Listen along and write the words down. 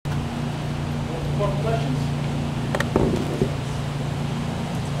more questions?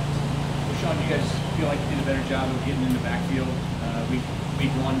 Ochaun, do you guys feel like you did a better job of getting in the backfield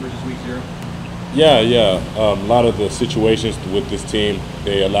week 1 versus week 0? Yeah. A lot of the situations with this team,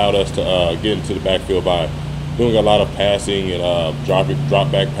 they allowed us to get into the backfield by doing a lot of passing and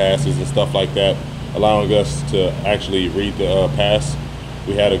drop back passes and stuff like that, allowing us to actually read the pass.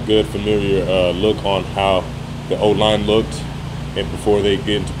 We had a good familiar look on how the O-line looked and before they get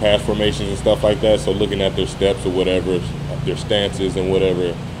into pass formations and stuff like that. So looking at their steps or whatever, their stances and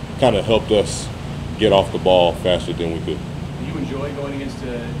whatever, kind of helped us get off the ball faster than we could. Do you enjoy going against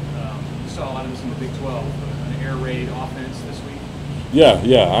you saw a lot of this in the Big 12, an air raid offense this week?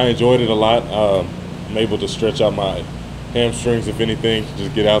 Yeah, I enjoyed it a lot. I'm able to stretch out my hamstrings, if anything,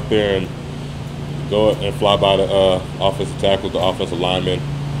 just get out there and go and fly by the offensive tackles, the offensive linemen.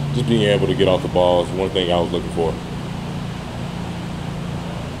 Just being able to get off the ball is one thing I was looking for.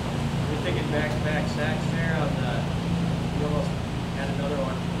 You're thinking back-to-back sacks there on the. You almost had another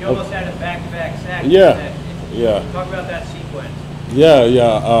one. You almost had a back-to-back sack. Yeah. Talk about that sequence. Yeah.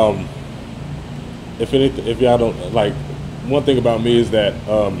 If y'all don't like, one thing about me is that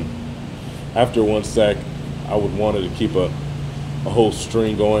after one sack, I would wanted to keep a whole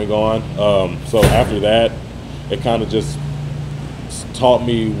string going on. So after that, it kind of just taught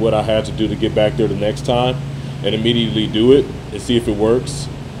me what I had to do to get back there the next time and immediately do it and see if it works.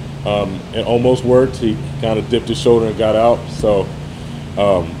 It almost worked. He kind of dipped his shoulder and got out. So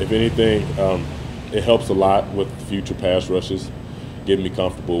if anything, it helps a lot with future pass rushes, getting me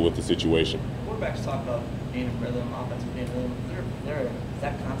comfortable with the situation. Quarterbacks talk about game rhythm, offensive game rhythm. Does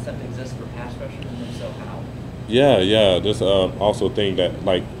that concept exist for pass rushers, and if so, how? Yeah. There's also a thing that,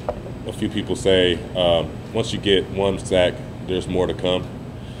 like a few people say, once you get one sack, there's more to come.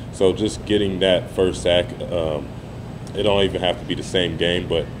 So just getting that first sack, it don't even have to be the same game,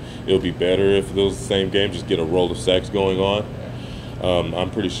 but it'll be better if it was the same game. Just get a roll of sacks going on.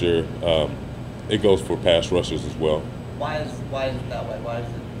 I'm pretty sure it goes for pass rushers as well. Why is it that way?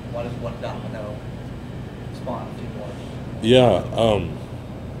 Why does one domino spawn a few more? Yeah,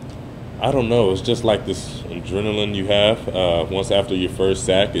 I don't know. It's just like this adrenaline you have. Once after your first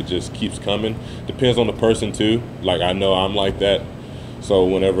sack, it just keeps coming. Depends on the person too. Like I know I'm like that. So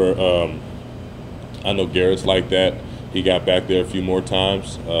whenever I know Garrett's like that, he got back there a few more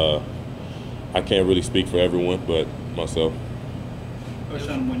times. I can't really speak for everyone, but myself.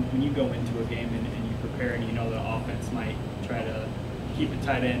 Ochaun, when you go into a game and you prepare and you know the offense might try to keep a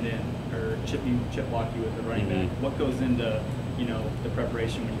tight end in or chip block you with the running back, what goes into the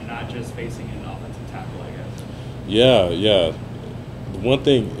preparation when you're not just facing an offensive tackle, I guess? Yeah. The one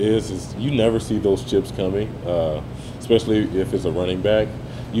thing is you never see those chips coming, especially if it's a running back.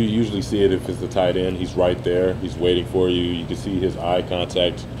 You usually see it if it's the tight end. He's right there. He's waiting for you. You can see his eye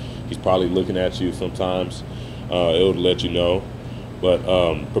contact. He's probably looking at you sometimes. It'll let you know. But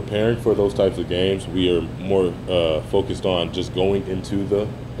preparing for those types of games, we are more focused on just going into the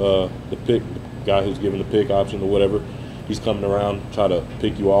pick, the guy who's giving the pick option or whatever. He's coming around, try to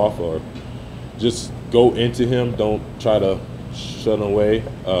pick you off, or just go into him. Don't try to shut him away.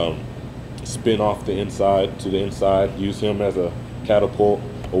 Spin off the inside to the inside. Use him as a catapult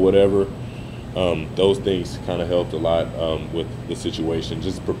or whatever. Those things kind of helped a lot with the situation,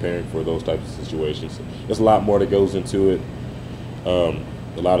 just preparing for those types of situations. There's a lot more that goes into it.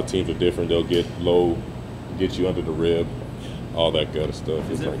 A lot of teams are different. They'll get low, get you under the rib, all that kind of stuff.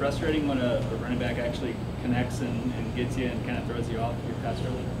 Is it frustrating when a running back actually connects and gets you and kind of throws you off your pass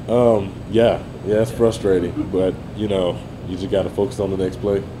early? Yeah, it's frustrating, but you just got to focus on the next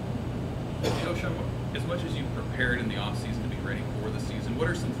play. Ochaun, as much as you prepared in the offseason to be ready for the season, what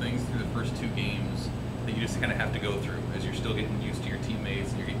are some things through the first 2 games that you just kind of have to go through as you're still getting used to your teammates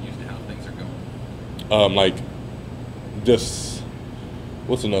and you're getting used to how things are going?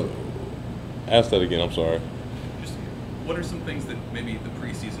 What's another? Ask that again. I'm sorry. Just what are some things that maybe the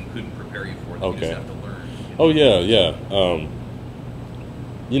preseason couldn't prepare you for that you just have to learn? Oh yeah.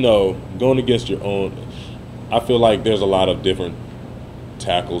 Going against your own. I feel like there's a lot of different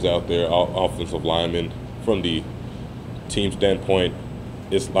tackles out there, offensive linemen. From the team standpoint,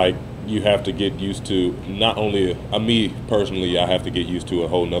 it's like you have to get used to not only me personally. I have to get used to a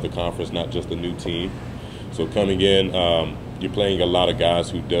whole nother conference, not just a new team. So coming in, you're playing a lot of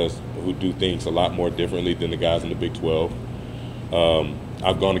guys who do things a lot more differently than the guys in the Big 12.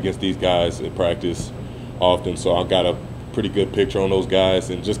 I've gone against these guys in practice often, so I've got a pretty good picture on those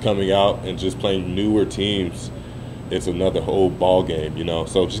guys. And just coming out and just playing newer teams, it's another whole ball game,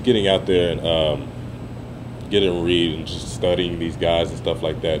 So just getting out there and getting a read and just studying these guys and stuff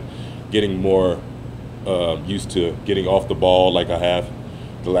like that, getting more used to getting off the ball like I have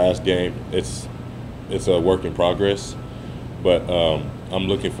the last game. it's a work in progress, but I'm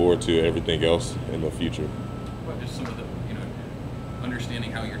looking forward to everything else in the future. What just some of the,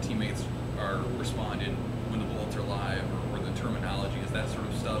 understanding how your teammates are responding when the bullets are live, or the terminology, is that sort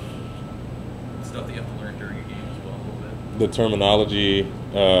of stuff that you have to learn during a game as well a little bit? The terminology,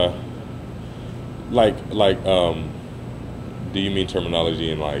 do you mean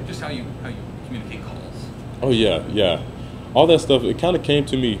terminology in like? Just how you communicate calls. Oh yeah. All that stuff, it kind of came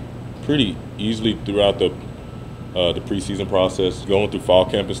to me pretty easily throughout the preseason process, going through fall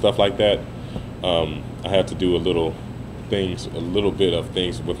camp and stuff like that. I had to do a little bit of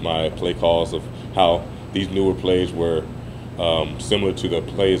things with my play calls of how these newer plays were similar to the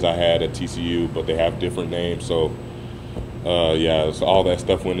plays I had at TCU, but they have different names. So so all that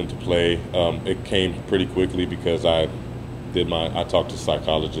stuff went into play. It came pretty quickly because I talked to a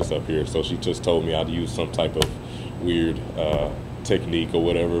psychologist up here, so she just told me I'd use some type of weird technique or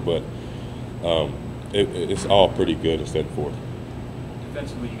whatever, but it's all pretty good and set forth.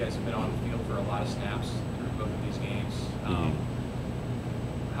 Defensively, you guys have been on the field for a lot of snaps through both of these games.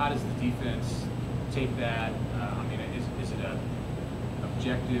 How does the defense take that? Is it an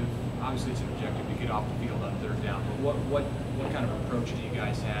objective? Obviously, it's an objective to get off the field on third down. But what kind of approach do you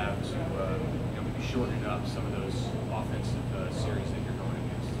guys have to maybe shorten up some of those offensive series that you're going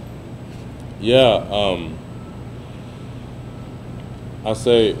against? Yeah, I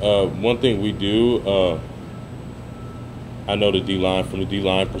say one thing we do. I know from the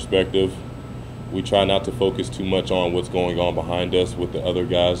D-line perspective, we try not to focus too much on what's going on behind us with the other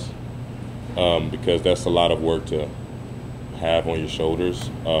guys, because that's a lot of work to have on your shoulders.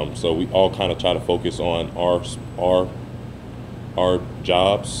 So we all kind of try to focus on our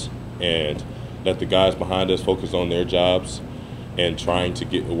jobs and let the guys behind us focus on their jobs, and trying to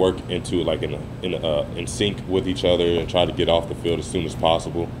get work into like in sync with each other and try to get off the field as soon as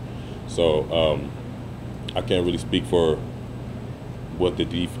possible. So I can't really speak for what the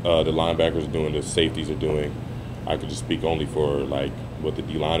linebackers are doing, the safeties are doing. I could just speak only for like what the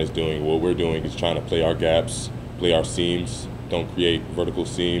D-line is doing. What we're doing is trying to play our gaps, play our seams, don't create vertical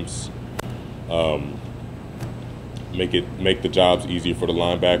seams, make the jobs easier for the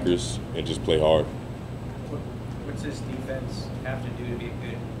linebackers, and just play hard. What's this defense have to do to be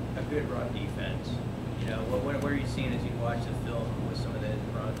a good run defense? What are you seeing as you watch the film with some of the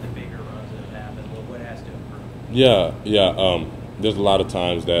bigger runs that have happened? What has to improve? Yeah. There's a lot of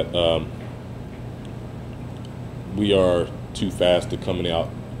times that we are too fast at coming out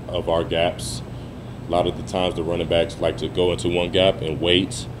of our gaps. A lot of the times the running backs like to go into one gap and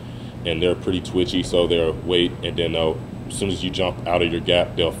wait, and they're pretty twitchy, so they'll wait, and then as soon as you jump out of your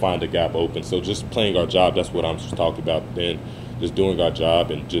gap, they'll find a gap open. So just playing our job, that's what I'm just talking about then. Just doing our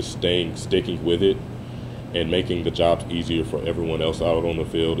job and just sticking with it and making the jobs easier for everyone else out on the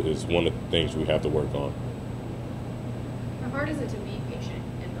field is one of the things we have to work on. How hard is it to be patient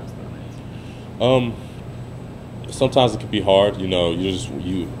in those moments? Sometimes it can be hard. I know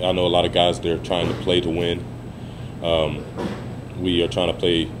a lot of guys, they're trying to play to win. We are trying to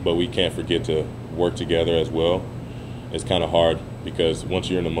play, but we can't forget to work together as well. It's kind of hard because once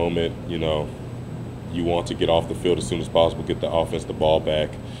you're in the moment, you want to get off the field as soon as possible, get the offense the ball back.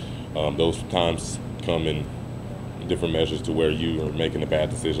 Those times come in different measures to where you are making a bad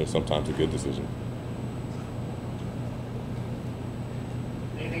decision, sometimes a good decision.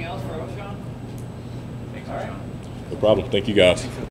 Anything else for Ochaun? Thanks, All right. Ochaun. No problem. Thank you, guys.